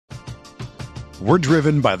We're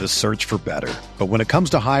driven by the search for better. But when it comes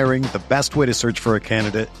to hiring, the best way to search for a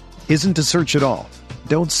candidate isn't to search at all.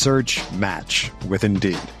 Don't search, match with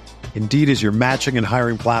Indeed. Indeed is your matching and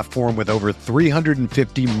hiring platform with over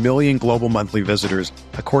 350 million global monthly visitors,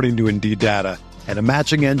 according to Indeed data, and a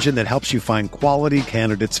matching engine that helps you find quality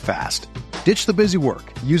candidates fast. Ditch the busy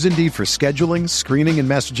work. Use Indeed for scheduling, screening, and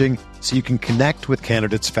messaging so you can connect with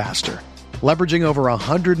candidates faster. Leveraging over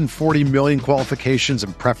 140 million qualifications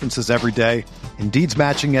and preferences every day, Indeed's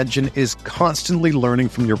matching engine is constantly learning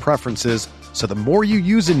from your preferences, so the more you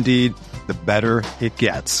use Indeed, the better it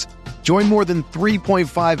gets. Join more than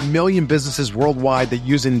 3.5 million businesses worldwide that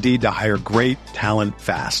use Indeed to hire great talent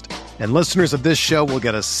fast. And listeners of this show will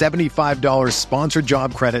get a $75 sponsored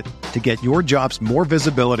job credit to get your jobs more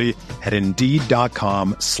visibility at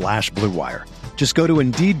Indeed.com/Blue Wire. Just go to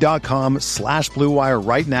Indeed.com/Blue Wire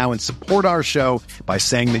right now and support our show by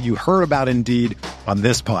saying that you heard about Indeed on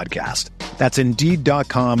this podcast. That's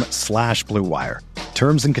Indeed.com/Blue Wire.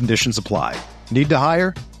 Terms and conditions apply. Need to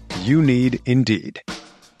hire? You need Indeed.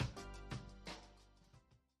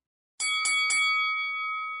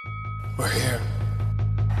 We're here.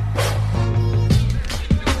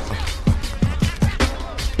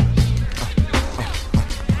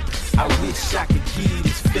 I wish I could give you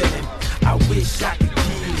this feeling. I wish I could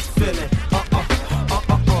give you this feeling.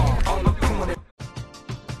 On the corner.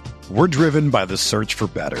 We're driven by the search for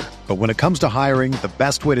better. But when it comes to hiring, the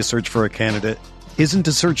best way to search for a candidate isn't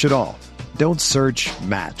to search at all. Don't search,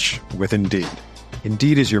 match with Indeed.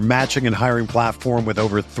 Indeed is your matching and hiring platform with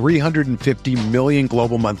over 350 million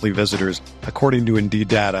global monthly visitors, according to Indeed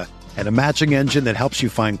data, and a matching engine that helps you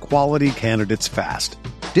find quality candidates fast.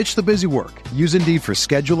 Ditch the busy work. Use Indeed for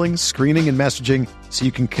scheduling, screening, and messaging so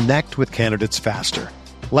you can connect with candidates faster.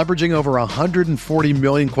 Leveraging over 140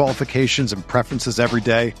 million qualifications and preferences every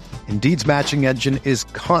day, Indeed's matching engine is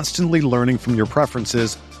constantly learning from your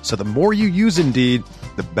preferences, so the more you use Indeed,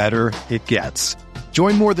 the better it gets.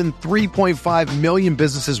 Join more than 3.5 million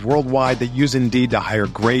businesses worldwide that use Indeed to hire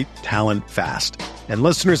great talent fast. And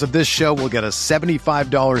listeners of this show will get a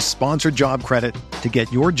 $75 sponsored job credit to get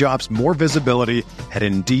your jobs more visibility at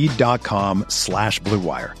Indeed.com/Blue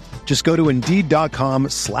Wire. Just go to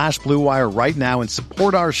Indeed.com/Blue Wire right now and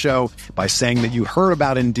support our show by saying that you heard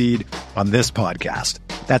about Indeed on this podcast.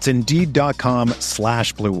 That's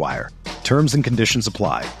Indeed.com/Blue Wire. Terms and conditions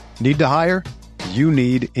apply. Need to hire? You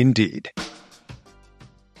need Indeed.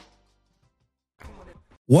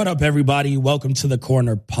 What up, everybody? Welcome to the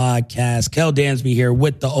Corner Podcast. Kel Dansby here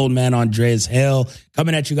with the old man Andreas Hale,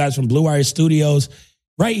 coming at you guys from Blue Wire Studios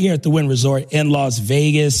right here at the Wynn Resort in Las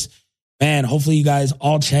Vegas. Man, hopefully you guys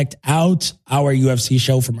all checked out our UFC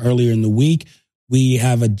show from earlier in the week. We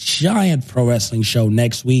have a giant pro wrestling show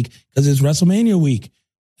next week because it's WrestleMania week.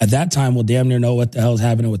 At that time, we'll damn near know what the hell's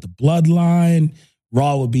happening with the Bloodline.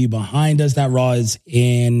 Raw will be behind us. That Raw is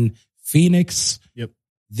in Phoenix. Yep.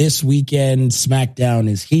 This weekend, SmackDown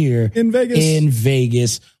is here in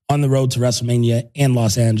Vegas on the road to WrestleMania in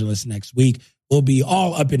Los Angeles next week. We'll be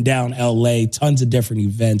all up and down LA, tons of different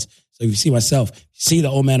events. So if you see myself, see the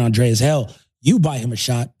old man Andreas Hale, you buy him a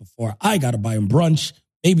shot before I got to buy him brunch.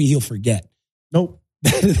 Maybe he'll forget. Nope.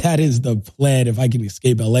 That is the plan. If I can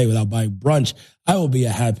escape LA without buying brunch, I will be a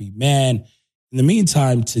happy man. In the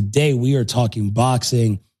meantime, today we are talking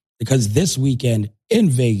boxing because this weekend in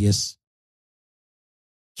Vegas,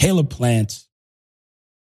 Caleb Plant,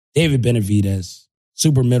 David Benavidez,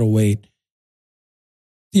 super middleweight.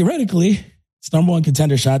 Theoretically, it's number one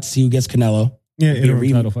contender shot to see who gets Canelo. Yeah, interim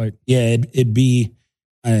title fight. Yeah, it'd be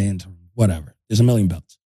whatever. There's a million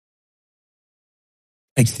belts.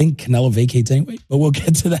 I think Canelo vacates anyway, but we'll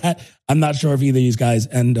get to that. I'm not sure if either of these guys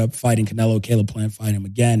end up fighting Canelo. Caleb Plant fight him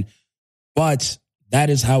again. But that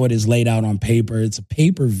is how it is laid out on paper. It's a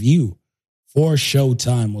pay-per-view for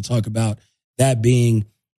Showtime. We'll talk about that being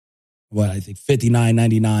I think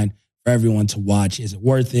 $59.99 for everyone to watch. Is it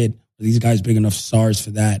worth it? Are these guys big enough stars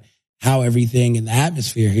for that? How everything in the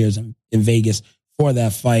atmosphere here is in Vegas for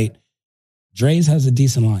that fight. Dre's has a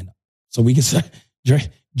decent lineup. So we can say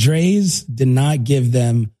Dre's did not give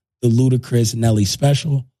them the ludicrous Nelly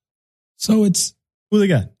special. So it's... Who they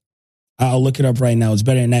got? I'll look it up right now. It's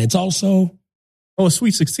better than that. It's also... Oh,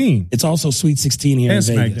 Sweet 16. It's also Sweet 16 here and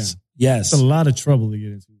in Vegas. SmackDown. Yes. It's a lot of trouble to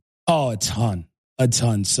get into. Oh, a ton.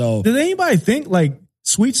 So did anybody think like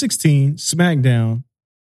Sweet 16, SmackDown,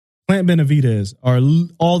 Plant Benavidez are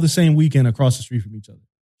all the same weekend across the street from each other?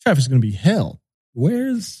 Traffic's going to be hell.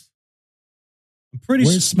 Where's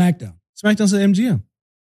Where's SmackDown? SmackDown's at MGM.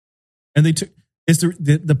 And they took it's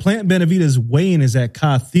the Plant Benavidez weigh-in is at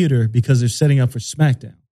Ka Theater because they're setting up for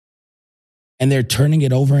SmackDown. And they're turning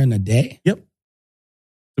it over in a day? Yep.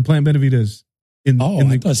 The Plant Benavidez I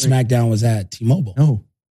thought SmackDown was at T-Mobile. No,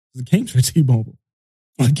 the games are at T-Mobile.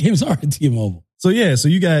 The games are at T-Mobile. So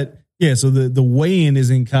you got so the weigh-in is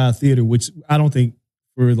in Cobb Theater, which I don't think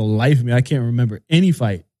for the life of me I can't remember any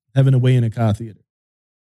fight having a weigh-in at Cobb Theater.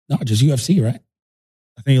 No, just UFC, right?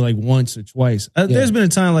 I think like once or twice. There's been a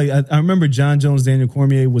time like I remember John Jones, Daniel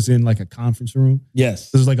Cormier was in like a conference room.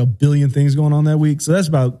 Yes, there's like a billion things going on that week, so that's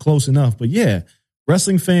about close enough. But yeah,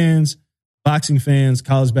 wrestling fans, boxing fans,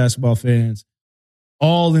 college basketball fans,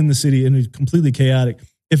 all in the city, and it's completely chaotic.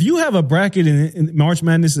 If you have a bracket in March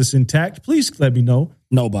Madness that's intact, please let me know.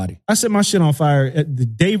 Nobody. I set my shit on fire at the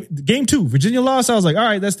game 2. Virginia lost. I was like, all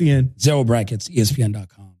right, that's the end. 0 brackets,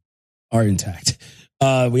 ESPN.com are intact.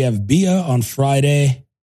 We have Bia on Friday.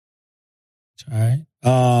 All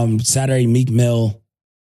right. Saturday, Meek Mill.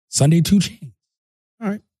 Sunday, 2 Chainz. All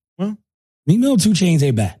right. Well, Meek Mill, 2 Chainz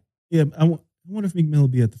ain't bad. Yeah, I wonder if Meek Mill will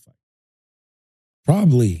be at the fight.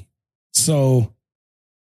 Probably. So,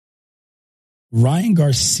 Ryan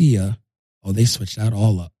Garcia. Oh, they switched that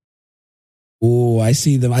all up. Oh, I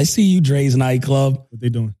see them. I see you, Dre's nightclub. What they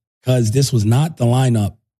doing? Because this was not the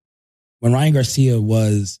lineup. When Ryan Garcia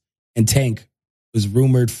was and Tank was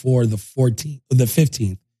rumored for the 14th or the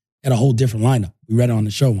 15th, had a whole different lineup. We read it on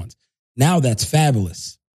the show once. Now that's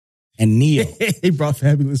Fabulous and Neo. They brought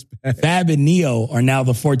Fabulous back. Fab and Neo are now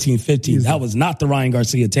the 14th, 15th. That was not the Ryan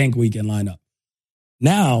Garcia Tank weekend lineup.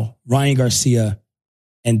 Now Ryan Garcia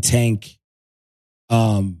and Tank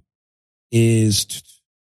is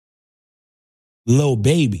Lil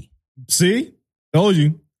Baby. See? Told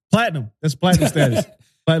you. Platinum. That's platinum status.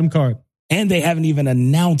 Platinum card. And they haven't even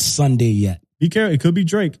announced Sunday yet. Be careful. It could be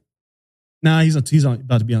Drake. Nah, he's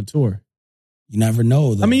about to be on tour. You never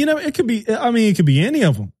know, though. I mean, it could be any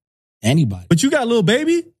of them. Anybody. But you got Lil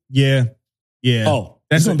Baby? Yeah. Oh,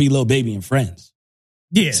 that's going to be Lil Baby and Friends.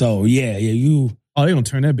 Yeah. So, yeah, you. Oh, they're going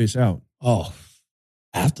to turn that bitch out. Oh,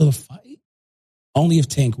 after the fight? Only if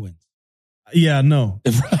Tank wins. Yeah, I know.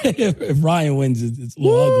 If Ryan wins, it's a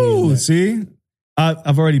little ugly. See?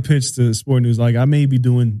 I've already pitched to Sport News. Like, I may be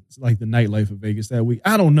doing like the nightlife of Vegas that week.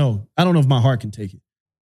 I don't know. I don't know if my heart can take it.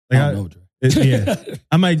 Like, I don't know, Dre. Yeah,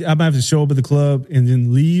 I might have to show up at the club and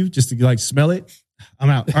then leave just to like smell it. I'm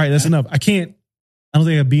out. All right, that's enough. I don't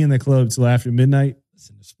think I'll be in that club until after midnight.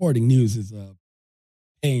 Listen, the Sporting News is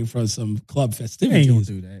paying for some club festivities. They ain't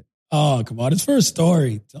gonna do that. Oh, come on. It's for a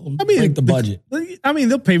story. Tell them to break the budget.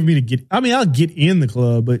 They'll pay for me to get. I'll get in the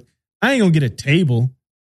club, but I ain't gonna get a table.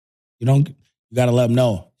 You got to let them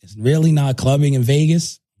know. It's really not clubbing in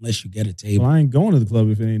Vegas unless you get a table. Well, I ain't going to the club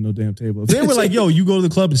if it ain't no damn table. If they were like, yo, you go to the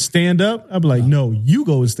club and stand up, I'd be like, no, you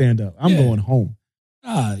go and stand up. I'm going home.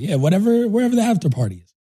 Yeah, wherever the after party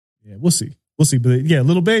is. Yeah, we'll see. But yeah,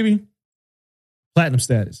 Little Baby, platinum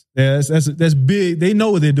status. Yeah, that's big. They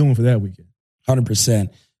know what they're doing for that weekend.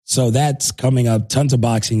 100%. So that's coming up. Tons of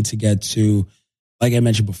boxing to get to. Like I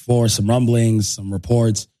mentioned before, some rumblings, some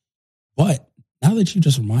reports. But now that you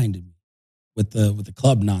just reminded me with the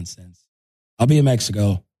club nonsense, I'll be in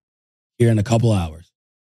Mexico here in a couple hours.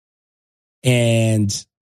 And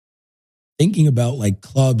thinking about like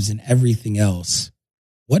clubs and everything else,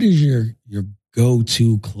 what is your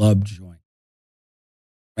go-to club joint?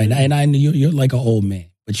 Right. And I know you're like an old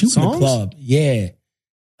man, but you in the club. Yeah.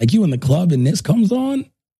 Like you in the club and this comes on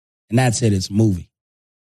and that's it. It's a movie.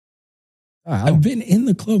 I've been in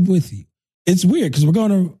the club with you. It's weird because we're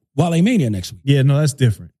going to Wale Mania next week. Yeah, no, that's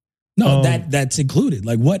different. No, that's included.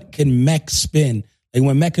 Like what can Mech spin? Like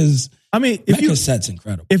when Mecca's set's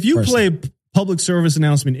incredible. If you play public service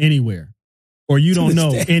announcement anywhere, or you don't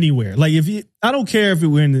know anywhere, like I don't care if it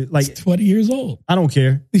were in like it's 20 years old. I don't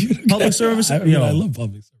care. Public service. I love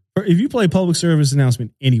public service. If you play public service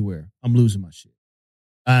announcement anywhere, I'm losing my shit.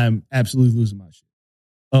 I'm absolutely losing my shit.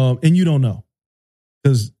 And you don't know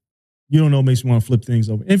because you don't know makes me want to flip things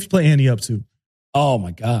over. And if you play Andy Up too, oh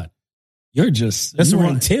my God, you're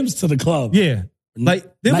wearing Tim's to the club. Yeah, like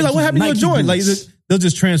they'll be like, "What happened to your joint?" Like they'll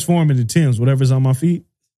just transform into Tim's, whatever's on my feet.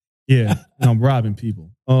 Yeah, and I'm robbing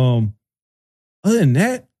people. Other than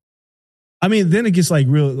that, I mean, then it gets like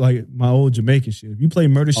real, like my old Jamaican shit. If you play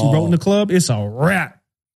Murder She Wrote in the club, it's a wrap.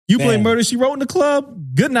 You play Murder She Wrote in the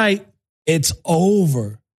club, good night. It's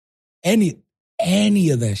over. Any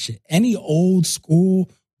of that shit, any old school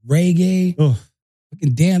reggae,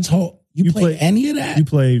 fucking dancehall. You play any of that? You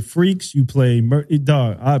play Freaks. You play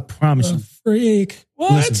dog. I promise you, freak.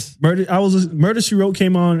 What? Listen, Murder She Wrote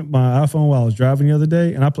came on my iPhone while I was driving the other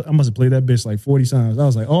day, and I must have played that bitch like 40 times. I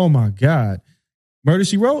was like, oh my God. Murder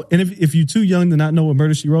She Wrote, and if you're too young to not know what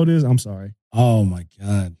Murder She Wrote is, I'm sorry. Oh my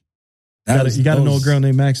God, you got to know a girl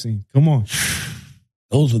named Maxine. Come on,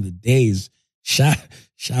 those were the days.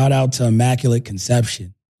 Shout out to Immaculate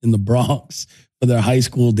Conception. in the Bronx for their high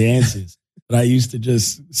school dances that I used to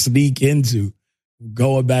just sneak into.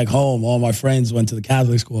 Going back home, all my friends went to the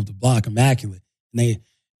Catholic school up the block, Immaculate. And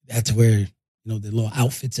that's where, the little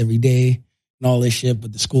outfits every day and all this shit.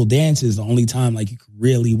 But the school dance is the only time like you could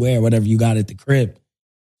really wear whatever you got at the crib.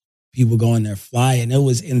 People go in there flying. It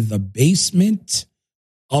was in the basement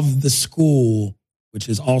of the school, which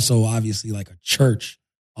is also obviously like a church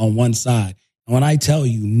on one side. And when I tell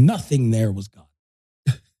you, nothing there was God.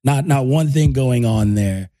 Not one thing going on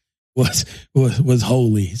there was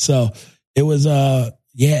holy. So it was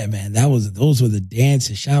man, those were the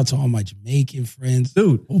dances. Shout out to all my Jamaican friends.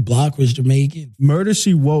 Dude, whole block was Jamaican. Murder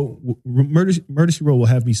She Wrote will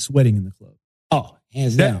have me sweating in the club. Oh,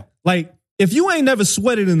 hands down. Like, if you ain't never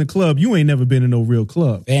sweated in the club, you ain't never been in no real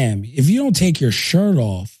club. Fam, if you don't take your shirt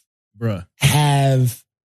off, bruh, have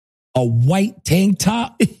a white tank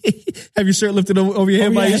top. Have your shirt lifted over your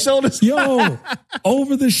head by your shoulders? Yo,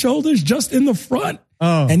 over the shoulders, just in the front.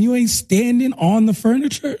 Oh. And you ain't standing on the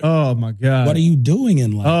furniture? Oh, my God. What are you doing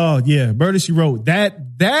in life? Oh, yeah. Murder, She Wrote.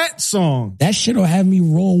 That song. That shit'll have me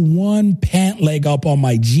roll one pant leg up on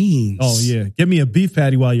my jeans. Oh, yeah. Give me a beef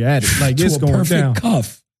patty while you're at it. Like, it's going perfect down.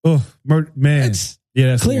 Cuff. Oh, man.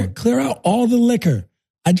 That's clear out all the liquor.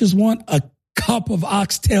 I just want a cup of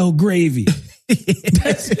oxtail gravy.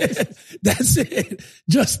 That's it.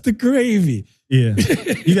 Just the gravy. Yeah.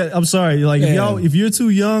 I'm sorry. Like, if you're too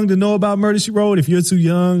young to know about Murder, She Wrote, if you're too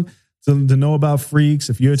young to know about Freaks,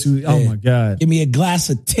 if you're too, oh my God. Give me a glass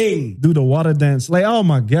of ting. Do the water dance. Like, oh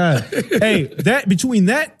my God. Hey, between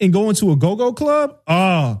that and going to a go-go club,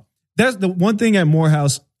 that's the one thing at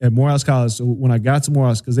Morehouse College. So when I got to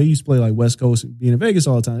Morehouse, because they used to play like West Coast, being in Vegas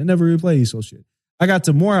all the time. They never really played East Coast shit. I got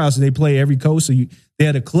to Morehouse and they play every coast. So they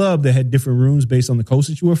had a club that had different rooms based on the coast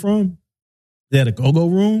that you were from. They had a go-go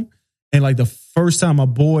room. And like the first time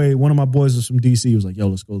one of my boys was from DC, he was like, yo,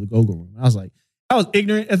 let's go to the go-go room. I was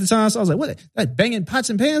ignorant at the time. So I was like, what? That banging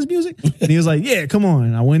pots and pans music? And he was like, yeah, come on.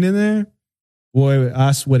 And I went in there. Boy,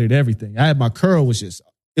 I sweated everything. I had my curl was just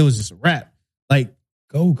a wrap. Like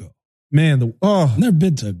go-go. Man, I've never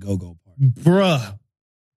been to a go-go party. Bruh.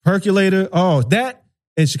 Percolator. Oh, that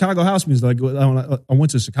and Chicago house music. Like I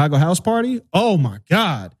went to a Chicago house party. Oh my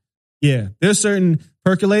God. Yeah. There's certain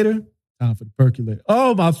Percolator. Time for the percolator.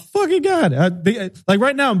 Oh my fucking God. Like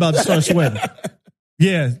right now I'm about to start sweating.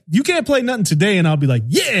 Yeah. You can't play nothing today and I'll be like,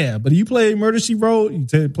 yeah. But you play Murder, She Wrote, you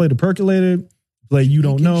play the Percolator, play You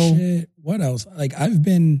Don't Know. Shit. What else? Like I've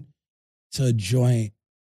been to a joint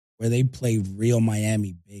where they play real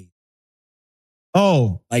Miami bass.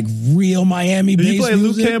 Oh. Like real Miami bass. Did you play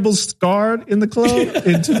music? Luke Campbell's Scarred in the club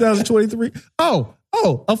in 2023? Oh,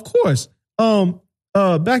 of course.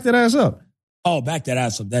 Back That Ass Up. Oh, Back That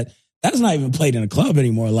Ass Up. That's not even played in a club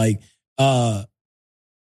anymore. Like,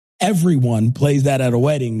 everyone plays that at a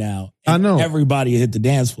wedding now. I know. Everybody hit the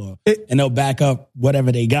dance floor and they'll back up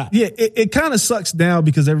whatever they got. Yeah, it kind of sucks now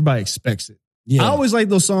because everybody expects it. Yeah. I always like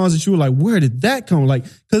those songs that you were like, where did that come? Like,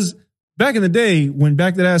 because back in the day when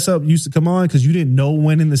Back That Ass Up used to come on, because you didn't know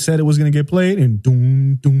when in the set it was going to get played, and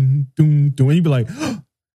doom, doom, doom, doom, and you'd be like,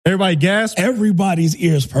 everybody gasp. Everybody's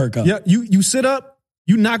ears perk up. Yeah, you sit up,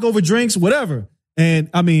 you knock over drinks, whatever. And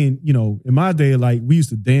I mean, in my day, like we used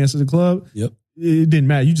to dance at the club. Yep. It didn't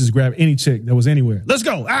matter. You just grab any chick that was anywhere. Let's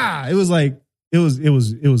go. It was like, it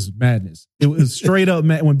was madness. It was straight up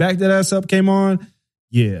mad. When Back That Ass Up came on,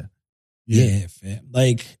 yeah. Yeah, fam.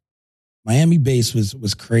 Like Miami bass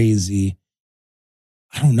was crazy.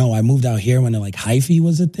 I don't know. I moved out here when like hyphy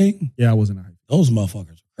was a thing. Yeah, I wasn't a hyphy. Those motherfuckers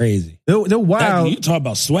were crazy. They're wild. You talk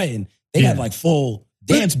about sweating. They had like full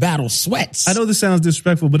dance battle sweats. I know this sounds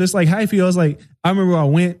disrespectful, but it's like hyphy. I remember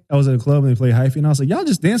I was at a club and they played hyphy and I was like, y'all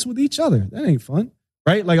just dance with each other. That ain't fun.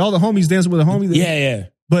 Right? Like all the homies dancing with a homie. Yeah.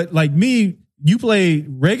 But like me, you play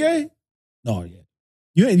reggae? No, yeah.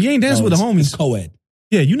 You ain't dancing with the homies. It's co-ed.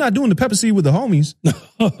 Yeah, you're not doing the pepper seed with the homies.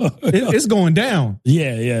 It's going down.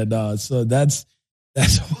 Yeah, no. So that's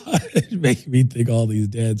why it makes me think all these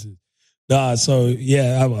dances. So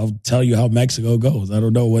yeah, I'll tell you how Mexico goes. I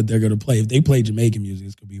don't know what they're going to play. If they play Jamaican music,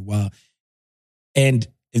 it's going to be wild. And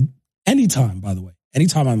anytime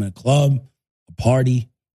I'm in a club, a party,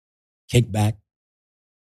 kick back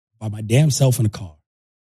by my damn self in a car.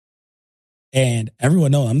 And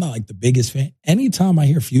everyone knows I'm not like the biggest fan. Anytime I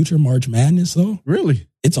hear Future March Madness, though, really,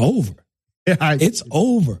 it's over. Yeah, it's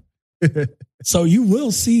over. So you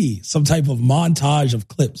will see some type of montage of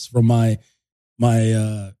clips from my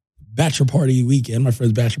bachelor party weekend, my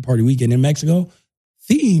friend's bachelor party weekend in Mexico,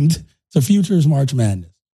 themed to Future's March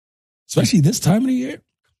Madness. Especially this time of the year.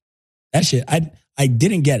 That shit, I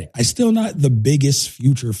didn't get it. I still not the biggest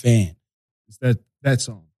Future fan. It's that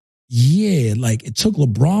song. Yeah, like it took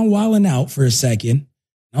LeBron wilding out for a second.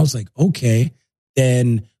 And I was like, okay.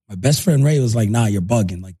 Then my best friend Ray was like, nah, you're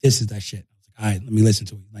bugging. Like, this is that shit. I was like, all right, let me listen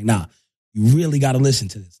to it. Like, nah, you really got to listen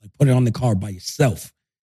to this. Like, put it on the car by yourself.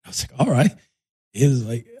 I was like, all right. It was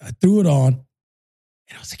like, I threw it on.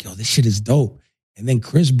 And I was like, yo, this shit is dope. And then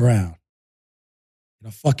Chris Brown in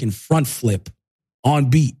a fucking front flip on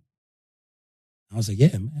beat. I was like,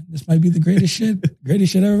 yeah, man, this might be the greatest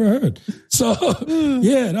shit I ever heard. So,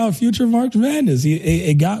 yeah, no, Future March Madness,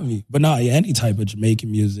 it got me. But no, yeah, any type of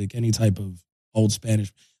Jamaican music, any type of old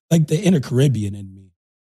Spanish, like the inner Caribbean in me.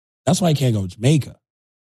 That's why I can't go to Jamaica.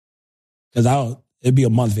 Because it'd be a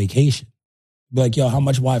month vacation. Be like, yo, how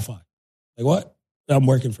much Wi-Fi? Like, what? I'm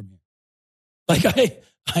working from here. Like, I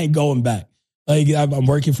ain't going back. Like, I'm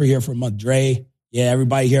working for a month. Dre, yeah,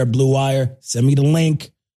 everybody here at Blue Wire, send me the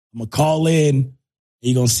link. I'm going to call in.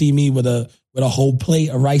 You're going to see me with a whole plate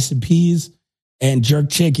of rice and peas and jerk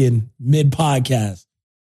chicken mid-podcast.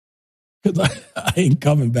 Because I ain't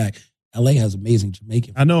coming back. LA has amazing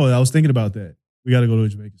Jamaican food. I know. I was thinking about that. We got to go to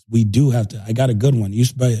Jamaica. We do have to. I got a good one.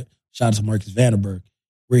 Shout out to Marcus Vanderberg,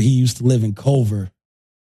 where he used to live in Culver.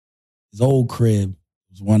 His old crib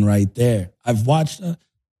was one right there. I've watched,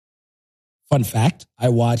 fun fact, I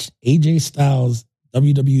watched AJ Styles'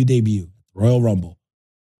 WWE debut at the Royal Rumble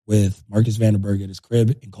with Marcus Vanderberg at his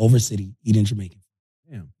crib in Culver City eating Jamaican.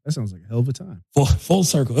 Damn, that sounds like a hell of a time. Full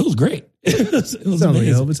circle. It was great. It was sounds amazing. Like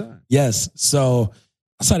a hell of a time. Yes. So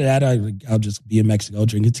outside of that, I'll just be in Mexico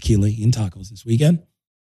drinking tequila, eating tacos this weekend.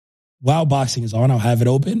 While boxing is on, I'll have it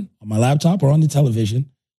open on my laptop or on the television.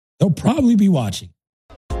 They'll probably be watching.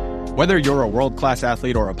 Whether you're a world-class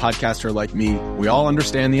athlete or a podcaster like me, we all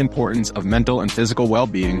understand the importance of mental and physical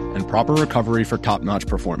well-being and proper recovery for top-notch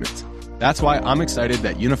performance. That's why I'm excited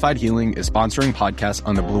that Unified Healing is sponsoring podcasts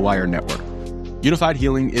on the Blue Wire Network. Unified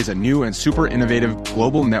Healing is a new and super innovative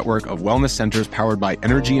global network of wellness centers powered by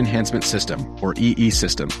Energy Enhancement System, or EE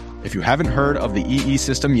System. If you haven't heard of the EE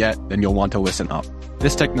System yet, then you'll want to listen up.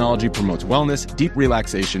 This technology promotes wellness, deep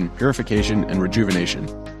relaxation, purification, and rejuvenation.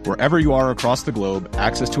 Wherever you are across the globe,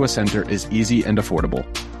 access to a center is easy and affordable.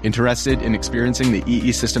 Interested in experiencing the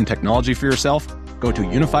EE System technology for yourself? Go to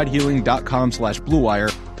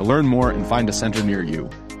unifiedhealing.com/bluewire to learn more and find a center near you.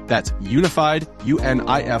 That's unified,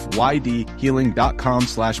 UNIFYD,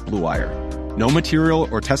 healing.com/bluewire. No material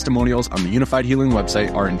or testimonials on the Unified Healing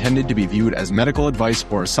website are intended to be viewed as medical advice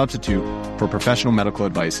or a substitute for professional medical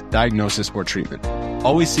advice, diagnosis, or treatment.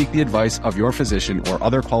 Always seek the advice of your physician or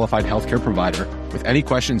other qualified healthcare provider with any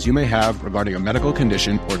questions you may have regarding a medical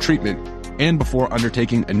condition or treatment and before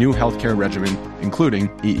undertaking a new healthcare regimen, including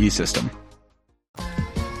EE System.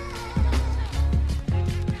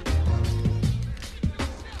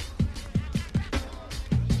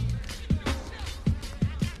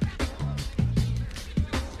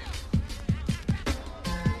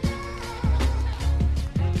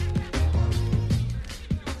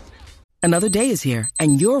 Another day is here,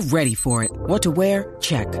 and you're ready for it. What to wear?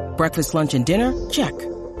 Check. Breakfast, lunch, and dinner? Check.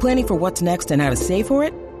 Planning for what's next and how to save for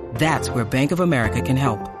it? That's where Bank of America can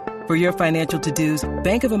help. For your financial to-dos,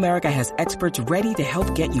 Bank of America has experts ready to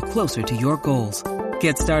help get you closer to your goals.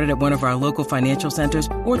 Get started at one of our local financial centers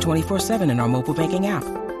or 24/7 in our mobile banking app.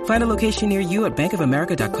 Find a location near you at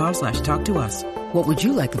bankofamerica.com/talktous. What would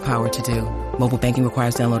you like the power to do? Mobile banking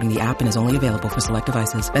requires downloading the app and is only available for select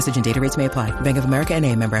devices. Message and data rates may apply. Bank of America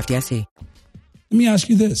NA, member FDIC. Let me ask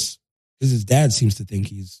you this, because his dad seems to think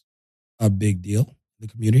he's a big deal in the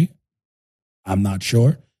community. I'm not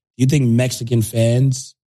sure. Do you think Mexican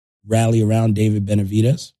fans rally around David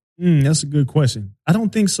Benavidez? That's a good question. I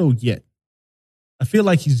don't think so yet. I feel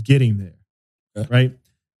like he's getting there, right?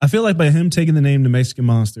 I feel like by him taking the name the Mexican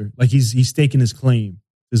Monster, like he's staking his claim to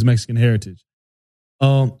his Mexican heritage.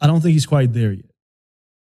 I don't think he's quite there yet.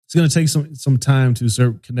 It's going to take some time to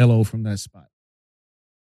usurp Canelo from that spot.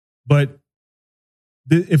 But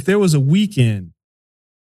if there was a weekend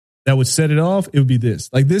that would set it off, it would be this.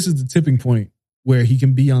 Like, this is the tipping point where he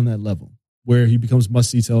can be on that level, where he becomes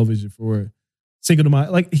must-see television for Cinco de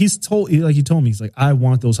Mayo. Like, he told me, he's like, I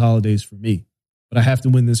want those holidays for me, but I have to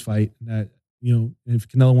win this fight. And that, you know, if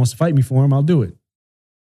Canelo wants to fight me for him, I'll do it.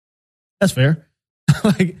 That's fair.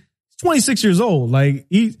 Like, he's 26 years old. Like,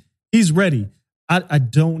 he's ready. I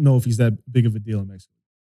don't know if he's that big of a deal in Mexico.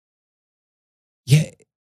 Yeah,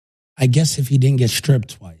 I guess if he didn't get stripped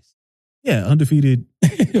twice. Yeah, undefeated,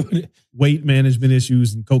 weight management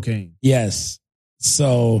issues, and cocaine. Yes.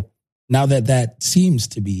 So now that seems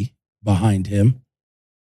to be behind him,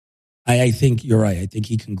 I think you're right. I think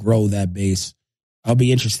he can grow that base. I'll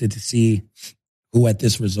be interested to see who at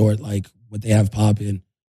this resort, like what they have popping.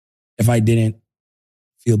 If I didn't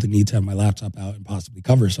feel the need to have my laptop out and possibly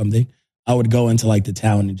cover something, I would go into like the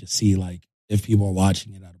town and just see like if people are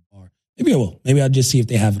watching it at a bar. Maybe I will. Maybe I'll just see if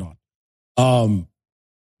they have it on.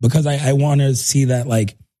 Because I want to see that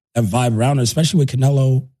like that vibe around it, especially with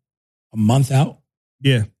Canelo a month out.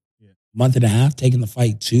 Yeah. Month and a half, taking the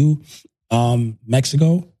fight to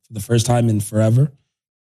Mexico for the first time in forever.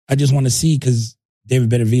 I just want to see, because David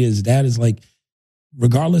Benavidez' dad is like,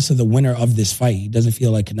 regardless of the winner of this fight, he doesn't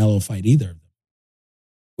feel like Canelo will fight either of them.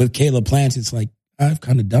 With Caleb Plant, it's like, I've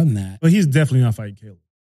kind of done that. But he's definitely not fighting Caleb.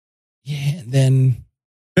 Yeah, and then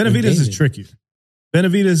Benavidez is trickier.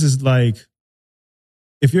 Benavidez is like,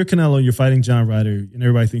 if you're Canelo, you're fighting John Ryder, and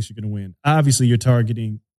everybody thinks you're going to win. Obviously, you're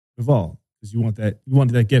targeting Bivol because you want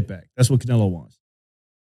that get back. That's what Canelo wants.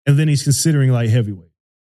 And then he's considering like heavyweight.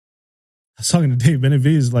 I was talking to Dave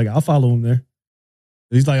Benavidez, like, I'll follow him there.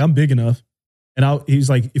 He's like, I'm big enough. And he's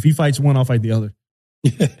like, if he fights one, I'll fight the other.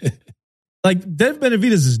 Like, Dave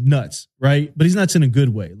Benavidez is nuts, right? But he's nuts in a good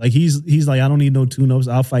way. Like, he's like, I don't need no tune-ups.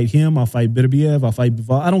 I'll fight him. I'll fight Beterbiev. I'll fight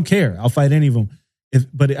Bivol. I don't care. I'll fight any of them.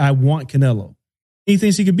 But I want Canelo. He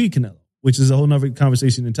thinks he could beat Canelo, which is a whole nother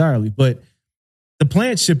conversation entirely. But the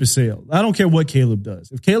Plant ship has sailed. I don't care what Caleb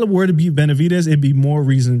does. If Caleb were to beat Benavidez, it'd be more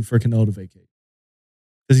reason for Canelo to vacate.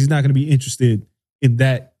 Because he's not going to be interested in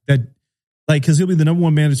that, like, because he'll be the number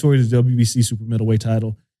one mandatory to the WBC super middleweight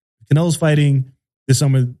title. Canelo's fighting this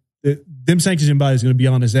summer. Them sanctioning bodies going to be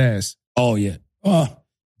on his ass. Oh, yeah.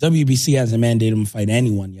 WBC hasn't mandated him to fight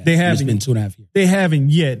anyone yet. They haven't. It's been 2.5 years. They haven't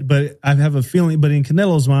yet, but I have a feeling, but in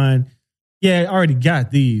Canelo's mind, yeah, I already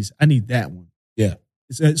got these. I need that one. Yeah.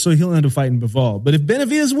 So he'll end up fighting Bivol. But if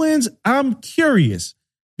Benavidez wins, I'm curious.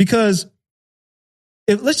 Because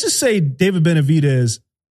let's just say David Benavidez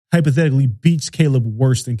hypothetically beats Caleb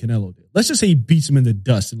worse than Canelo did. Let's just say he beats him in the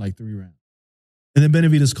dust in like 3 rounds. And then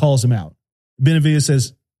Benavidez calls him out. Benavidez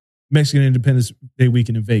says, Mexican Independence Day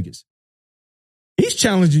weekend in Vegas. He's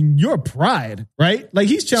challenging your pride, right? Like,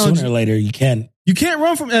 he's challenging. Sooner or later, you can't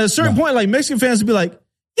run from, at a certain point, like, Mexican fans would be like,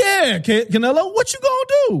 yeah, Canelo, what you gonna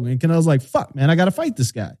do? And Canelo's like, fuck, man, I gotta fight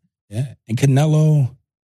this guy. Yeah. And Canelo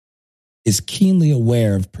is keenly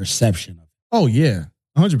aware of perception of it. Oh, yeah,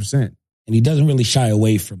 100%. And he doesn't really shy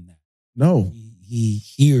away from that. No. He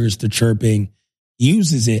hears the chirping,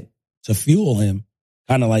 uses it to fuel him,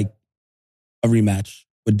 kind of like a rematch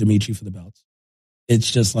with Dimitri for the belts. It's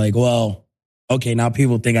just like, well, okay, now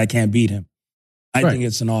people think I can't beat him. I think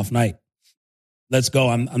it's an off night. Let's go.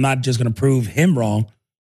 I'm not just going to prove him wrong.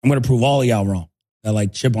 I'm going to prove all of y'all wrong. That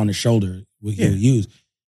like chip on his shoulder he'll use.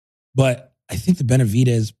 But I think the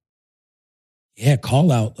Benavidez,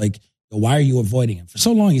 call out, like, why are you avoiding him? For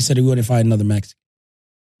so long, he said he wouldn't fight another Mexican.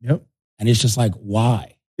 Yep. And it's just like,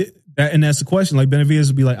 why? And that's the question. Like, Benavidez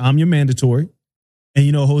would be like, I'm your mandatory. And,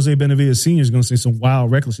 you know, Jose Benavidez Sr. is going to say some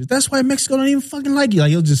wild, reckless shit. That's why Mexico don't even fucking like you. Like,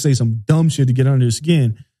 he'll just say some dumb shit to get under his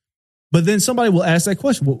skin. But then somebody will ask that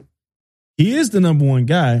question. Well, he is the number one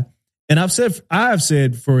guy. And I've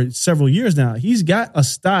said for several years now, he's got a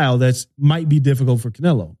style that's might be difficult for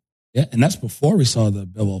Canelo. Yeah, and that's before we saw the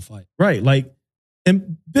Bivol fight. Right, like,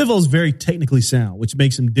 and Bivol's very technically sound, which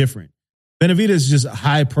makes him different. Benavidez is just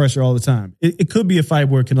high pressure all the time. It could be a fight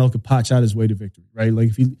where Canelo could potch out his way to victory, right? Like,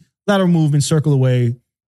 if he lateral movement, circle away,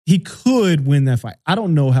 he could win that fight. I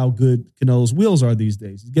don't know how good Canelo's wheels are these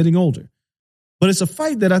days. He's getting older. But it's a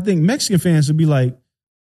fight that I think Mexican fans would be like,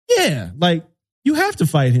 yeah, like, you have to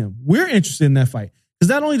fight him. We're interested in that fight. Because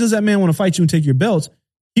not only does that man want to fight you and take your belts,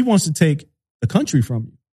 he wants to take the country from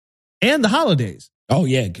you. And the holidays. Oh,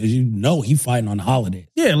 yeah, because you know he's fighting on the holidays.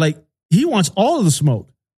 Yeah, like, he wants all of the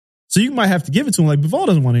smoke. So you might have to give it to him. Like, Bivol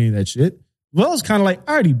doesn't want any of that shit. Bivol's kind of like,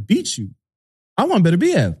 I already beat you. I want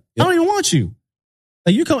Beterbiev. Yep. I don't even want you.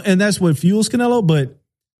 Like, you come, and that's what fuels Canelo. But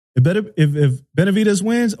if Benavidez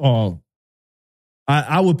wins,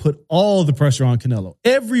 I would put all the pressure on Canelo.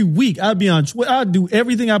 Every week, I'd be on Twitter. I'd do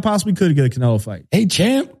everything I possibly could to get a Canelo fight. Hey,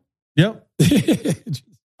 champ. Yep.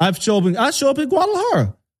 I show up in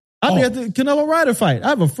Guadalajara. I'll be at the Canelo Ryder fight. I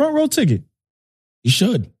have a front row ticket. You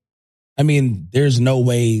should. I mean, there's no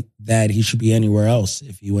way that he should be anywhere else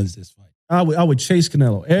if he wins this fight. I would chase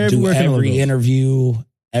Canelo everywhere. Do every Canelo goes. interview,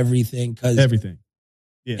 everything. Everything.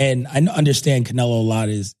 Yeah. And I understand Canelo a lot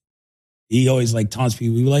is he always like taunts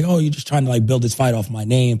people. He's like, oh, you're just trying to like build this fight off my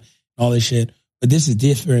name and all this shit. But this is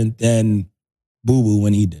different than Boo Boo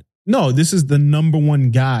when he did. No, this is the number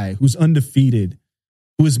one guy who's undefeated,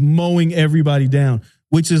 who is mowing everybody down,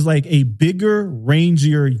 which is like a bigger,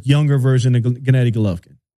 rangier, younger version of Gennady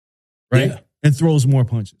Golovkin, right? Yeah. And throws more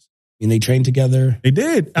punches. I mean, they trained together. They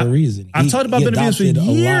did. For a reason. I've talked about Benavidez for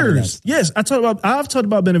years. Yes, I've talked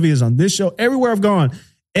about Benavidez on this show, everywhere I've gone.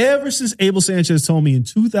 Ever since Abel Sanchez told me in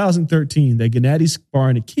 2013 that Gennady's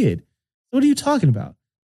sparring a kid. What are you talking about?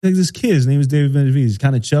 Like this kid, his name is David Benavidez. He's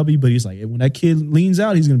kind of chubby, but he's like, when that kid leans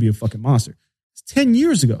out, he's going to be a fucking monster. It's 10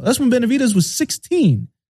 years ago. That's when Benavidez was 16.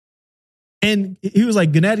 And he was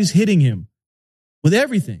like, Gennady's hitting him with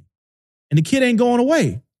everything. And the kid ain't going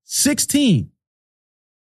away. 16.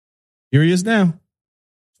 Here he is now,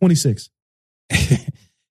 26.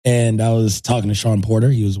 And I was talking to Sean Porter.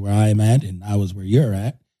 He was where I am at, and I was where you're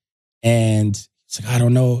at. And he's like, I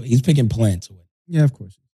don't know. He's picking Plant to win. Yeah, of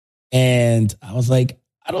course. And I was like,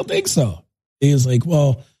 I don't think so. He was like,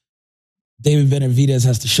 well, David Benavidez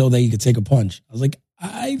has to show that he could take a punch. I was like,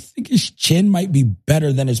 I think his chin might be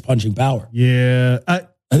better than his punching power. Yeah.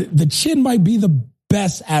 The chin might be the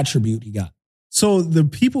best attribute he got. So the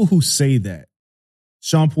people who say that,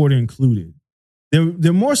 Sean Porter included,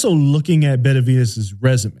 they're more so looking at Benavidez's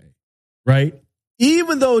resume, right?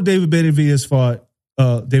 Even though David Benavidez fought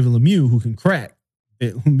David Lemieux, who can crack,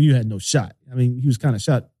 Lemieux had no shot. I mean, he was kind of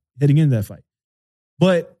shot heading into that fight.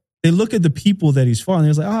 But they look at the people that he's fought, and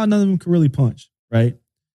they're like, none of them can really punch, right?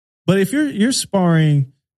 But if you're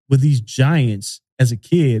sparring with these giants as a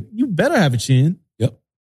kid, you better have a chin. Yep.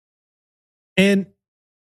 And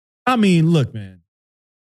I mean, look, man,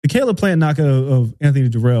 the Caleb Plant knockout of Anthony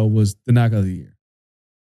Durrell was the knockout of the year.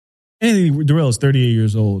 Anthony Durrell is 38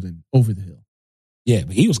 years old and over the hill. Yeah,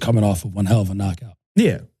 but he was coming off of one hell of a knockout.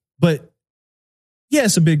 Yeah, but yeah,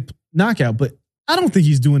 it's a big knockout, but I don't think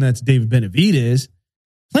he's doing that to David Benavidez.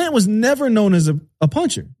 Plant was never known as a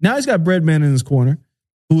puncher. Now he's got Breadman in his corner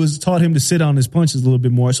who has taught him to sit on his punches a little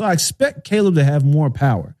bit more. So I expect Caleb to have more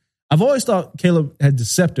power. I've always thought Caleb had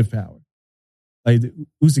deceptive power. Like the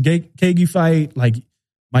Usyk fight, like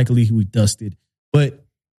Michael Lee, who he dusted. But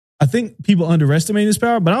I think people underestimate his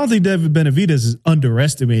power, but I don't think David Benavidez is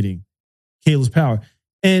underestimating Caleb's power.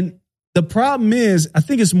 And the problem is, I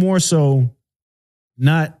think it's more so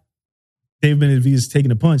not David Benavidez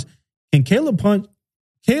taking a punch. Can Caleb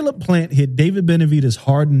Plant hit David Benavidez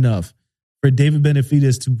hard enough for David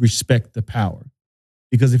Benavidez to respect the power?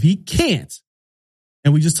 Because if he can't,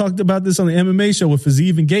 and we just talked about this on the MMA show with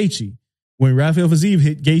Fiziev and Gaethje, when Rafael Fiziev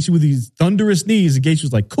hit Gaethje with these thunderous knees, and Gaethje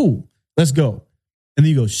was like, cool, let's go. And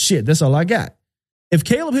then you go, shit, that's all I got. If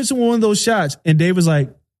Caleb hits him with one of those shots and David's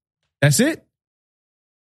like, that's it,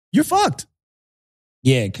 you're fucked.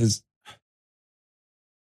 Yeah, because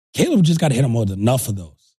Caleb just got to hit him with enough of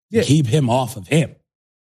those. Yeah. Keep him off of him.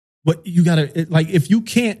 But you got to, like, if you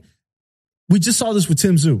can't, we just saw this with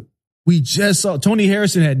Tim Tszyu. We just saw, Tony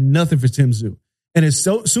Harrison had nothing for Tim Tszyu. And as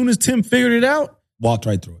soon as Tim figured it out, walked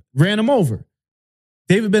right through it. Ran him over.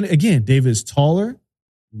 David is taller,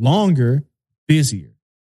 longer, busier.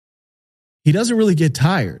 He doesn't really get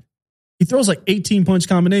tired. He throws like 18 punch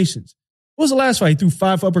combinations. What was the last fight? He threw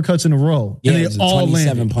 5 uppercuts in a row. Yeah, and it's they a all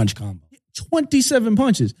 27 landed. punch combo. 27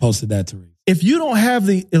 punches. Posted that to read. If you don't have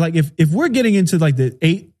if we're getting into like the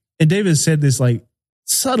 8, and David said this like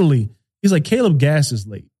subtly, he's like, Caleb gasses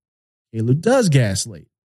late. Caleb does gas late.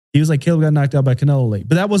 He was like, Caleb got knocked out by Canelo late.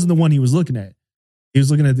 But that wasn't the one he was looking at. He was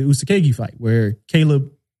looking at the Usyk fight where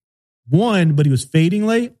Caleb won, but he was fading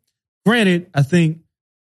late. Granted, I think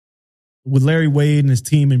with Larry Wade and his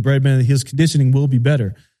team and Breadman, his conditioning will be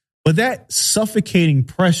better. But that suffocating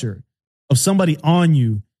pressure of somebody on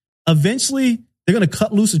you, eventually they're going to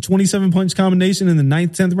cut loose a 27-punch combination in the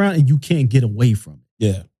 9th, 10th round, and you can't get away from it.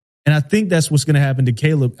 Yeah. And I think that's what's going to happen to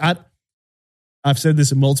Caleb. I've said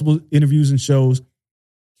this in multiple interviews and shows.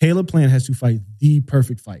 Caleb Plant has to fight the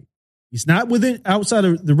perfect fight. He's not outside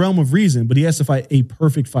of the realm of reason, but he has to fight a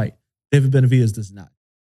perfect fight. David Benavidez does not.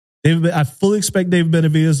 I fully expect David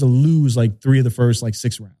Benavidez to lose like 3 of the first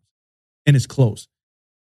 6 rounds. And it's close.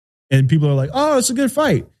 And people are like, oh, it's a good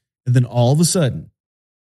fight. And then all of a sudden,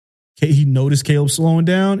 he noticed Caleb slowing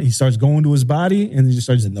down. He starts going to his body and he just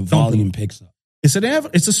starts. And the volume picks up. It's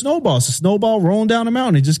a snowball. It's a snowball rolling down a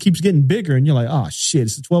mountain. It just keeps getting bigger. And you're like, oh, shit,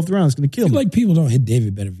 it's the 12th round. It's going to kill me. Like people don't hit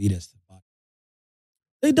David Benavidez.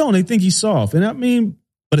 They don't. They think he's soft. And I mean,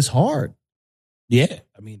 but it's hard. Yeah.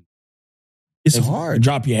 I mean, it's hard. You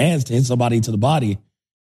drop your hands to hit somebody to the body.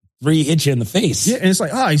 3 hit you in the face. Yeah. And it's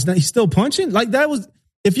like, he's still punching. Like that was,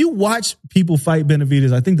 if you watch people fight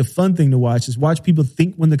Benavidez, I think the fun thing to watch is watch people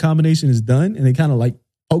think when the combination is done and they kind of like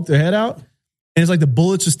poke their head out. And it's like the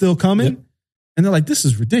bullets are still coming. Yep. And they're like, this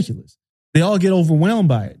is ridiculous. They all get overwhelmed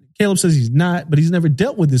by it. Caleb says he's not, but he's never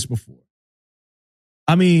dealt with this before.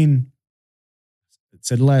 I mean, I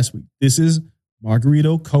said it last week. This is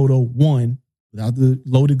Margarito Cotto 1 without the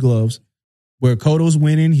loaded gloves, where Cotto's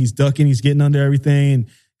winning. He's ducking. He's getting under everything. And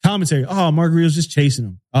commentary, Margarito's just chasing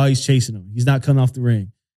him. Oh, he's chasing him. He's not coming off the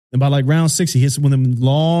ring. And by like round 6, he hits him with them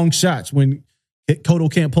long shots when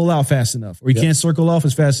Cotto can't pull out fast enough, or he can't circle off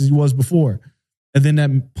as fast as he was before. And then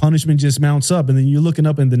that punishment just mounts up. And then you're looking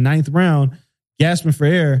up in the 9th round, gasping for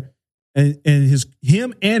air, and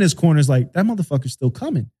him and his corner's like, that motherfucker's still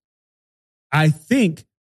coming. I think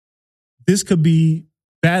this could be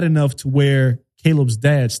bad enough to where Caleb's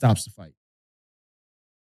dad stops the fight.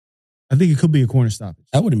 I think it could be a corner stoppage.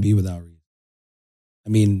 That wouldn't be without reason. I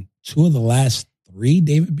mean, 2 of the last 3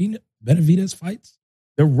 David Benavidez fights,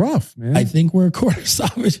 they're rough, man. I think we're a corner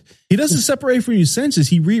stoppage. He doesn't separate from your senses.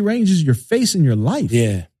 He rearranges your face and your life.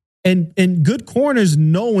 Yeah. And good corners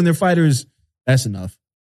know when their fighters, that's enough.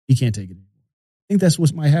 He can't take it anymore. I think that's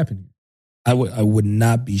what might happen here. I would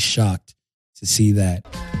not be shocked to see that.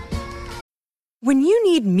 When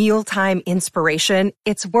you need mealtime inspiration,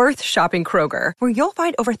 it's worth shopping Kroger, where you'll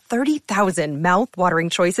find over 30,000 mouth-watering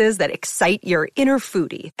choices that excite your inner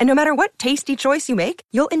foodie. And no matter what tasty choice you make,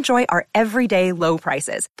 you'll enjoy our everyday low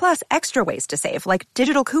prices, plus extra ways to save, like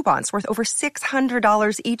digital coupons worth over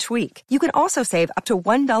 $600 each week. You can also save up to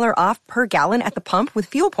 $1 off per gallon at the pump with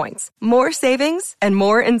fuel points. More savings and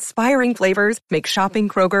more inspiring flavors make shopping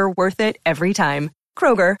Kroger worth it every time.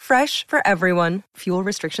 Kroger, fresh for everyone. Fuel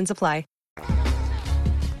restrictions apply.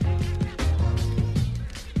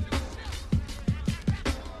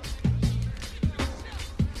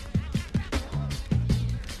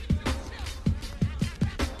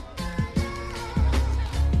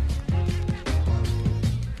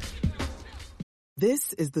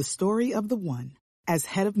 This is the story of the one. As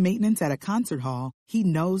head of maintenance at a concert hall, he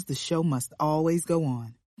knows the show must always go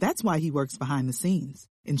on. That's why he works behind the scenes,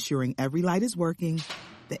 ensuring every light is working,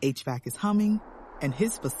 the HVAC is humming, and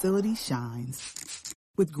his facility shines.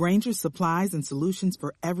 With Grainger's supplies and solutions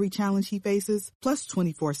for every challenge he faces, plus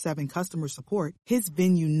 24/7 customer support, his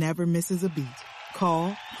venue never misses a beat.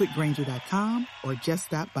 Call quickgrainger.com or just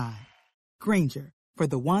stop by. Grainger, for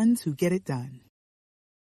the ones who get it done.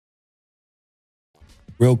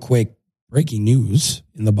 Real quick, breaking news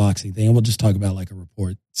in the boxing thing, and we'll just talk about like a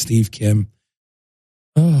report. Steve Kim.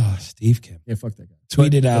 Oh, Steve Kim. Yeah, fuck that guy.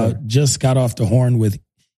 Tweeted out, just got off the horn with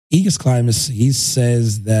Aegis Climbers. He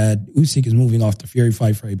says that Usyk is moving off the Fury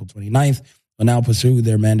fight for April 29th. Will now pursue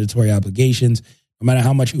their mandatory obligations. No matter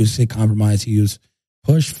how much Usyk compromised, he was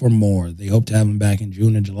pushed for more. They hope to have him back in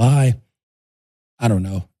June and July. I don't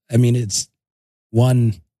know. I mean, it's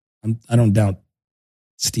one, I don't doubt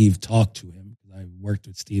Steve talked to him. I worked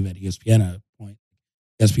with Steve at ESPN at a point.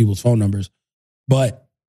 He has people's phone numbers. But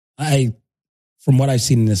from what I've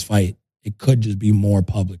seen in this fight, it could just be more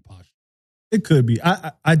public posture. It could be.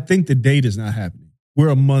 I think the date is not happening. We're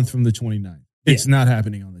a month from the 29th. It's not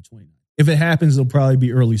happening on the 29th. If it happens, it'll probably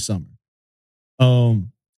be early summer.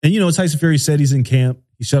 And, Tyson Fury said he's in camp.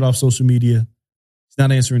 He shut off social media. He's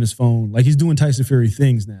not answering his phone. Like, he's doing Tyson Fury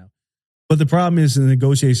things now. But the problem is the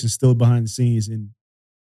negotiation's still behind the scenes, and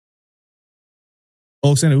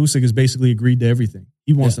Alexander Usyk has basically agreed to everything.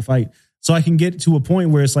 He wants to fight. So I can get to a point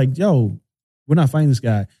where it's like, yo, we're not fighting this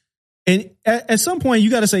guy. And at some point, you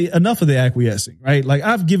got to say enough of the acquiescing, right? Like,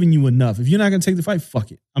 I've given you enough. If you're not going to take the fight,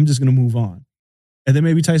 fuck it. I'm just going to move on. And then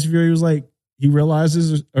maybe Tyson Fury was like, he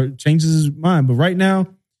realizes or changes his mind. But right now,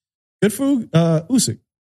 good for Usyk.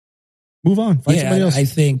 Move on. Fight somebody else. I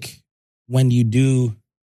think when you do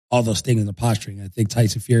all those things in the posturing, I think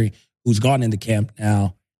Tyson Fury, who's gone into camp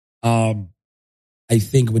now, I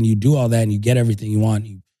think when you do all that and you get everything you want,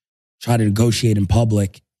 you try to negotiate in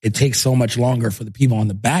public, it takes so much longer for the people on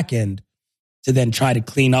the back end to then try to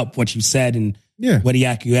clean up what you said and what he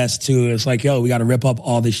acquiesced to. It's like, yo, we got to rip up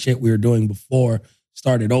all this shit we were doing before,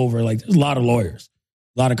 start it over. Like, there's a lot of lawyers,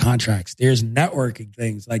 a lot of contracts. There's networking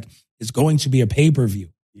things. Like, it's going to be a pay-per-view.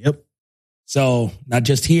 Yep. So not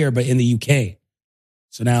just here, but in the UK.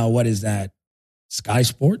 So now what is that? Sky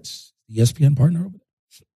Sports, the ESPN partner over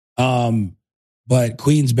there? But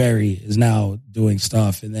Queensberry is now doing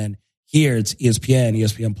stuff. And then here it's ESPN,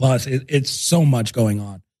 ESPN Plus. It's so much going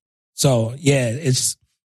on. So,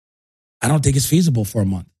 I don't think it's feasible for a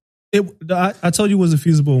month. I told you it wasn't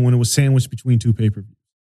feasible when it was sandwiched between 2 pay-per-views.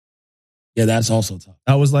 Yeah, that's also tough.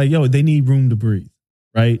 I was like, yo, they need room to breathe,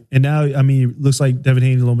 right? And now, I mean, it looks like Devin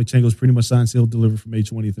Haney and Lomachenko is pretty much signed, sealed, delivered for May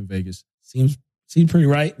 20th in Vegas. Seems pretty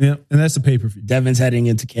right. Yeah, and that's a pay-per-view. Devin's heading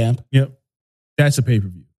into camp. Yep, that's a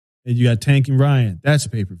pay-per-view. And you got Tank and Ryan. That's a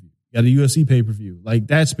pay-per-view. You got a UFC pay-per-view. Like,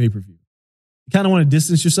 that's a pay-per-view. You kind of want to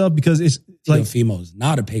distance yourself because it's like Teofimo's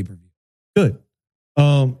not a pay-per-view. Good.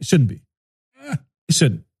 It shouldn't be. It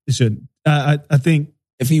shouldn't. I think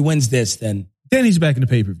if he wins this, then he's back in the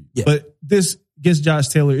pay-per-view. Yeah. But this against Josh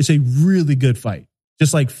Taylor, it's a really good fight.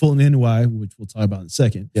 Just like Fulton and NY, which we'll talk about in a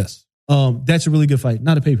second. Yes. That's a really good fight.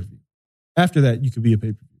 Not a pay-per-view. After that, you could be a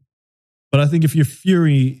pay-per-view. But I think if you're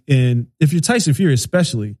Fury and if you're Tyson Fury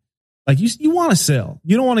especially, like you want to sell.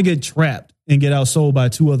 You don't want to get trapped and get outsold by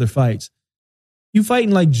 2 other fights. You fight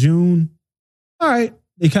in like June, all right,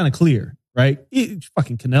 they kind of clear, right?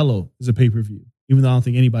 Fucking Canelo is a pay-per-view, even though I don't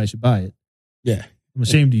think anybody should buy it. Yeah. I'm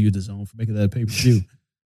ashamed of you, DAZN, for making that a pay-per-view.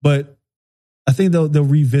 But I think they'll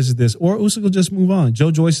revisit this, or Usyk will just move on.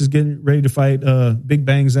 Joe Joyce is getting ready to fight Big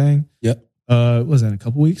Bang Zhang. Yep. What was that, in a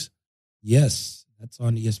couple weeks? Yes, that's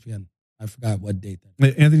on ESPN. I forgot what date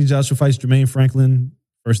that. Anthony Joshua fights Jermaine Franklin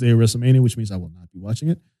first day of WrestleMania, which means I will not be watching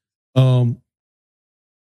it.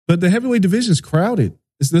 But the heavyweight division is crowded.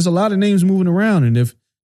 There's a lot of names moving around, and if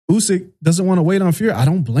Usyk doesn't want to wait on Fury, I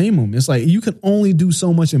don't blame him. It's like you can only do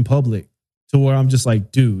so much in public to where I'm just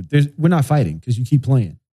like, dude, we're not fighting because you keep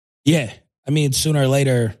playing. Yeah. I mean, sooner or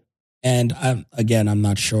later, and I'm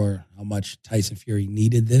not sure how much Tyson Fury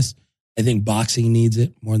needed this. I think boxing needs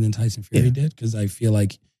it more than Tyson Fury did, because I feel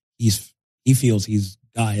like he feels he's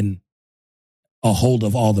gotten a hold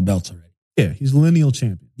of all the belts already. Yeah, he's lineal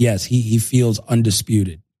champion. Yes, he feels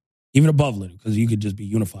undisputed, even above lineal, because you could just be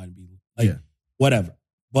unified and be like, whatever.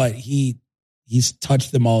 But he's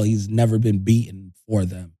touched them all. He's never been beaten for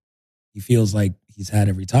them. He feels like he's had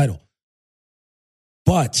every title.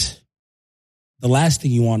 But the last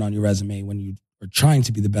thing you want on your resume when you are trying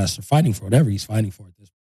to be the best or fighting for whatever he's fighting for at this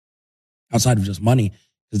point, outside of just money,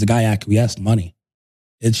 because the guy acquiesced money.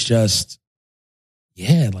 It's just,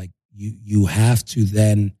 like you have to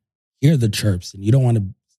then hear the chirps, and you don't want to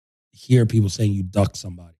hear people saying you ducked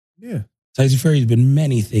somebody. Yeah. Tyson Fury's been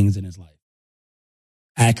many things in his life.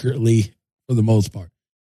 Accurately, for the most part.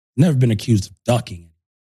 Never been accused of ducking.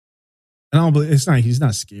 And I don't believe he's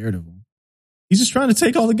not scared of him. He's just trying to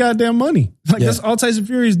take all the goddamn money. That's all Tyson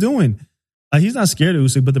Fury is doing. He's not scared of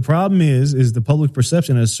Usyk, but the problem is the public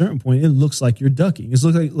perception at a certain point, it looks like you're ducking. It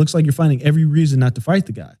looks like you're finding every reason not to fight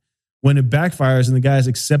the guy. When it backfires and the guy's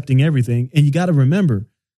accepting everything, and you got to remember,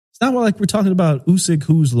 it's not like we're talking about Usyk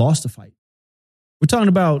who's lost a fight. We're talking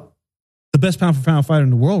about the best pound for pound fighter in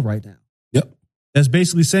the world right now. Yep. That's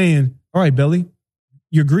basically saying, all right, Belly,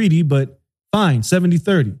 you're greedy, but fine,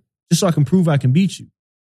 70-30, just so I can prove I can beat you.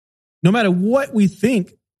 No matter what we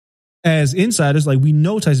think as insiders, like we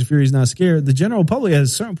know Tyson Fury is not scared. The general public at a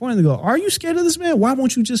certain point, they go, are you scared of this man? Why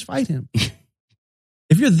won't you just fight him?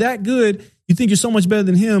 If you're that good, you think you're so much better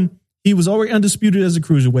than him. He was already undisputed as a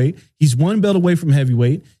cruiserweight. He's one belt away from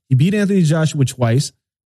heavyweight. He beat Anthony Joshua twice.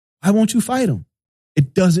 Why won't you fight him?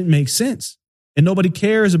 It doesn't make sense. And nobody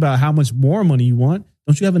cares about how much more money you want.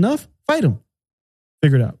 Don't you have enough? Fight him.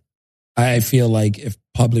 Figure it out. I feel like if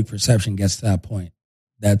public perception gets to that point,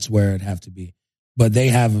 that's where it'd have to be. But they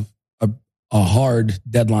have a hard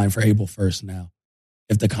deadline for April 1st now.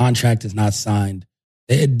 If the contract is not signed,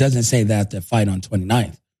 it doesn't say that they fight on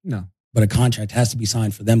 29th. No. But a contract has to be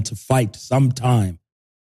signed for them to fight sometime,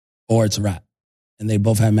 or it's a wrap. And they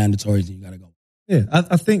both have mandatories, and you got to go. Yeah,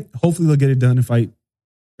 I think hopefully they'll get it done and fight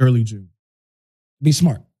early June. Be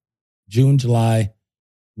smart. June, July,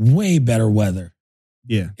 way better weather.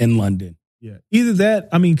 Yeah. In London. Yeah. Either that,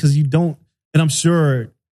 I mean, because you don't, and I'm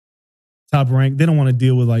sure Top Rank, they don't want to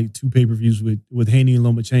deal with like 2 pay-per-views with Haney and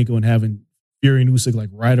Lomachenko and having Fury and Usyk like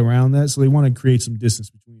right around that. So they want to create some distance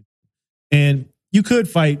between them. And you could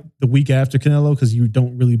fight the week after Canelo because you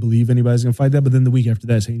don't really believe anybody's going to fight that. But then the week after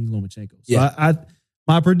that is Haney and Lomachenko. So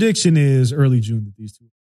my prediction is early June that these two.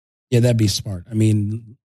 Yeah, that'd be smart. I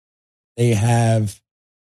mean, they have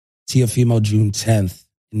Teofimo June 10th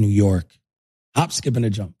in New York. Hop, skip, and a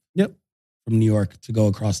jump. Yep. From New York to go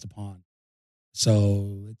across the pond.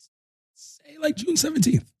 So let's say like June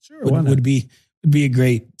 17th. Sure. Would be a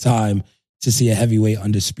great time to see a heavyweight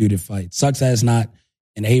undisputed fight. Sucks that it's not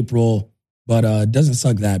in April, but it doesn't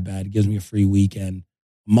suck that bad. It gives me a free weekend.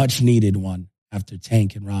 Much needed one after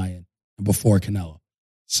Tank and Ryan and before Canelo.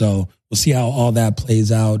 So we'll see how all that plays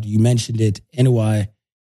out. You mentioned it. Anyway.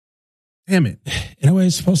 Damn it. Anyway,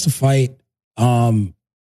 is supposed to fight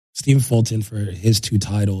Stephen Fulton for his 2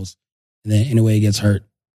 titles. And then anyway, gets hurt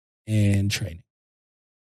in training.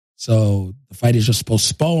 So the fight is just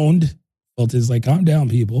postponed. Fulton's like, calm down,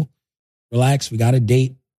 people. Relax. We got a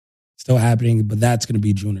date still happening, but that's going to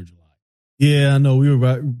be June or July. Yeah, I know. We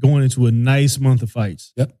were going into a nice month of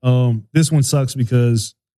fights. Yep. This one sucks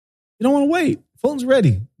because you don't want to wait. Fulton's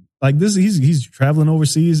ready. Like this, he's traveling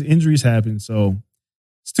overseas. Injuries happen. So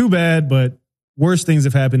it's too bad, but worse things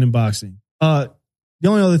have happened in boxing. The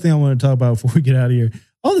only other thing I want to talk about before we get out of here,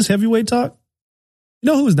 all this heavyweight talk,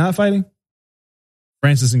 you know who's not fighting?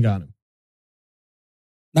 Francis Ngannou.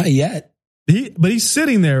 Not yet. But he's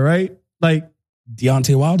sitting there, right? Like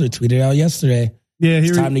Deontay Wilder tweeted out yesterday. Yeah,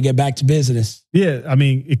 it's time to get back to business. Yeah, I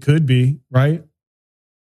mean, it could be, right?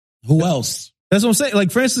 Who else? That's what I'm saying.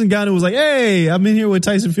 Like Francis Ngannou was like, hey, I'm in here with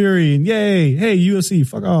Tyson Fury and yay, hey, UFC,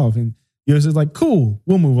 fuck off. And UFC's like, cool,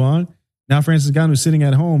 we'll move on. Now Francis Ngannou is sitting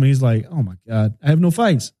at home and he's like, oh my God, I have no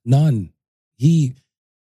fights. None.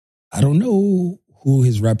 I don't know who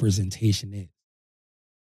his representation is,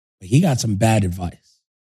 but he got some bad advice.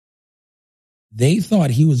 They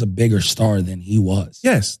thought he was a bigger star than he was.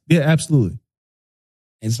 Yes. Yeah, absolutely.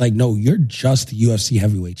 It's like, no, you're just the UFC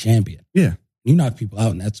heavyweight champion. Yeah. You knock people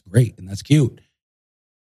out, and that's great, and that's cute.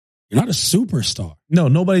 You're not a superstar. No,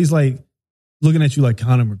 nobody's like looking at you like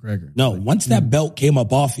Conor McGregor. No, like, once that belt came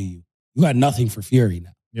up off of you, you got nothing for Fury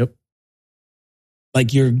now. Yep.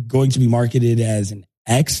 Like you're going to be marketed as an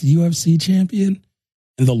ex-UFC champion,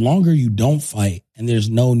 and the longer you don't fight and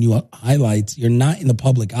there's no new highlights, you're not in the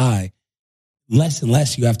public eye, less and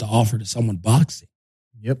less you have to offer to someone boxing.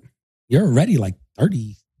 Yep. You're already like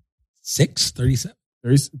 36, 37.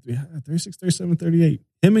 36, 37, 38.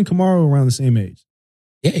 Him and Kamaru around the same age.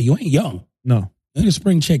 Yeah, you ain't young. No. You're a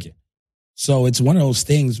spring chicken. So it's one of those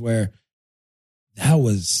things where that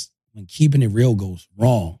was when keeping it real goes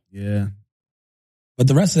wrong. Yeah. But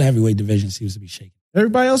the rest of the heavyweight division seems to be shaking.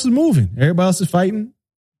 Everybody else is moving. Everybody else is fighting.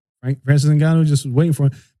 Francis Ngannou just was waiting for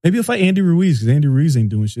him. Maybe he'll fight Andy Ruiz because Andy Ruiz ain't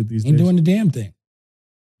doing shit these days. Ain't doing the damn thing.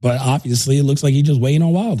 But obviously it looks like he's just waiting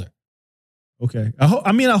on Wilder. Okay. I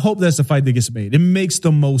hope that's the fight that gets made. It makes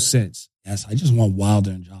the most sense. Yes, I just want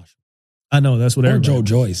Wilder and Joshua. I know, that's what everybody. Or Joe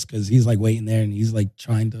Joyce, because he's like waiting there and he's like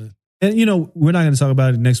trying to. And, we're not going to talk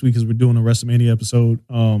about it next week because we're doing a WrestleMania episode.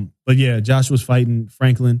 But yeah, Joshua's fighting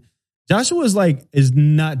Franklin. Joshua is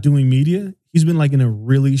not doing media. He's been like in a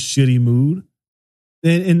really shitty mood.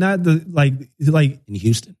 And not the, like in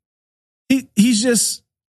Houston. He's just,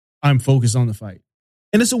 I'm focused on the fight.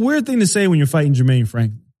 And it's a weird thing to say when you're fighting Jermaine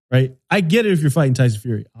Franklin. Right? I get it if you're fighting Tyson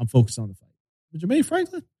Fury. I'm focused on the fight. But Jermaine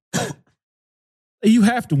Franklin, you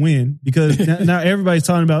have to win because now everybody's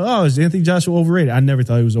talking about, oh, is Anthony Joshua overrated? I never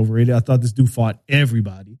thought he was overrated. I thought this dude fought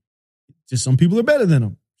everybody. Just some people are better than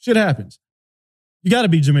him. Shit happens. You got to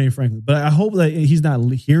beat Jermaine Franklin. But I hope that he's not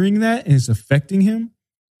hearing that and it's affecting him.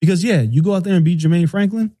 Because, yeah, you go out there and beat Jermaine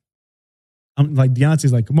Franklin. I'm like,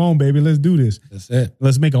 Deontay's like, come on, baby, let's do this. That's it.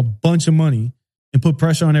 Let's make a bunch of money. And put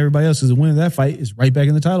pressure on everybody else because the winner of that fight is right back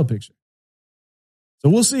in the title picture. So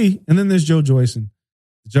we'll see. And then there's Joe Joyce and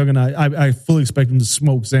the Juggernaut. I fully expect him to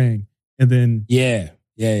smoke Zhang. And then Yeah.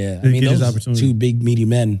 I mean, those two big meaty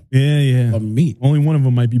men. Yeah. Meat. Only one of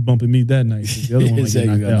them might be bumping meat that night. The other one might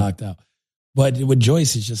get knocked out. But with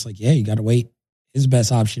Joyce, it's just like, yeah, you got to wait. His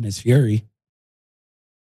best option is Fury.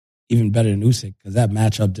 Even better than Usyk because that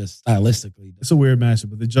matchup just stylistically. It's a weird matchup.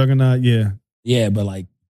 But the Juggernaut, yeah. Yeah, but like,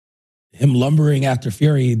 him lumbering after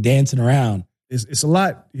Fury, dancing around. It's a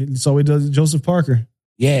lot. So he does Joseph Parker.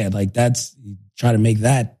 Yeah, like that's, you try to make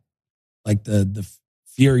that like the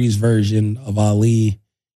Fury's version of Ali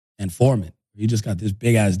and Foreman. You just got this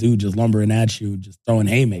big ass dude just lumbering at you, just throwing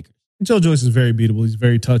haymakers. Joe Joyce is very beatable. He's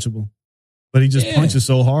very touchable. But he just punches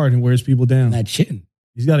so hard and wears people down. And that chin.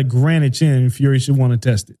 He's got a granite chin and Fury should want to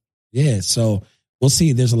test it. Yeah, so we'll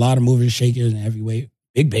see. There's a lot of movers, shakers, and heavyweight.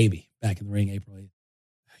 Big Baby back in the ring April 8th.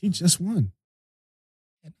 He just won.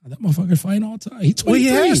 That motherfucker fighting all the time. He's 23. Well,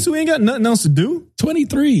 he has to. He ain't got nothing else to do.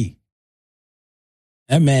 23.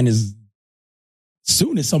 That man is,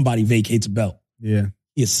 soon as somebody vacates a belt, yeah,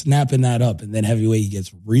 he is snapping that up. And then heavyweight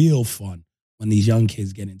gets real fun when these young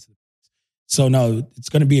kids get into it. So, no, it's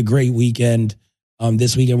going to be a great weekend.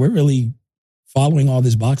 This weekend, we're really following all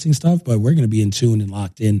this boxing stuff, but we're going to be in tune and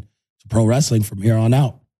locked in to pro wrestling from here on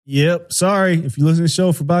out. Yep. Sorry. If you listen to the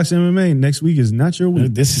show for Boxing MMA, next week is not your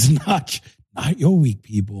week. This is not your week,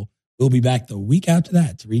 people. We'll be back the week after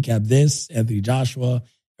that to recap this, Anthony Joshua,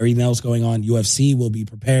 everything else going on. UFC will be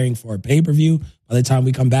preparing for a pay-per-view by the time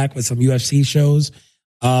we come back with some UFC shows.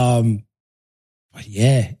 But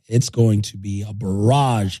yeah, it's going to be a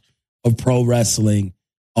barrage of pro wrestling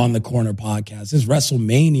on the Corner podcast. This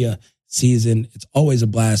WrestleMania season, it's always a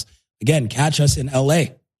blast. Again, catch us in LA.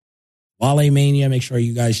 Wale Mania, make sure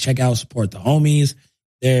you guys check out, support the homies.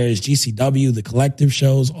 There's GCW, the collective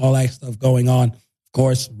shows, all that stuff going on. Of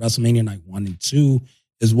course, WrestleMania Night 1 and 2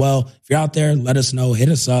 as well. If you're out there, let us know. Hit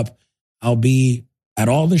us up. I'll be at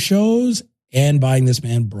all the shows and buying this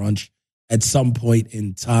man brunch at some point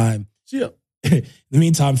in time. Yeah. In the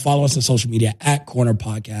meantime, follow us on social media at Corner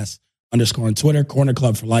Podcast _ on Twitter, Corner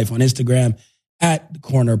Club for Life on Instagram, at the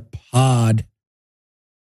Corner Pod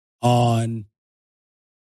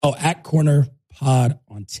at Corner Pod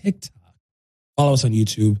on TikTok. Follow us on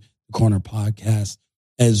YouTube, the Corner Podcast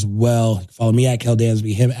as well. Follow me at Kel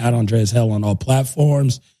Dansby, him at Andreas Hell on all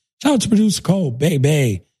platforms. Shout out to producer Cole,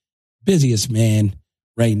 baby. Busiest man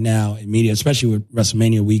right now in media, especially with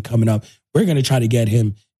WrestleMania week coming up. We're going to try to get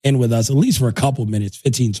him in with us at least for a couple minutes,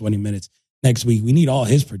 15, 20 minutes next week. We need all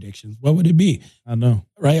his predictions. What would it be? I know.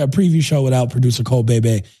 Right? A preview show without producer Cole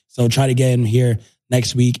Bebe. So try to get him here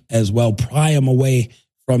next week as well. Pry him away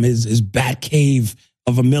from his bat cave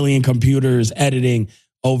of a million computers editing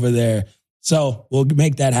over there. So we'll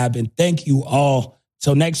make that happen. Thank you all.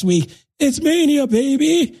 Till next week, it's Mania,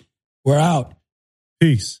 baby. We're out.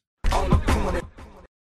 Peace.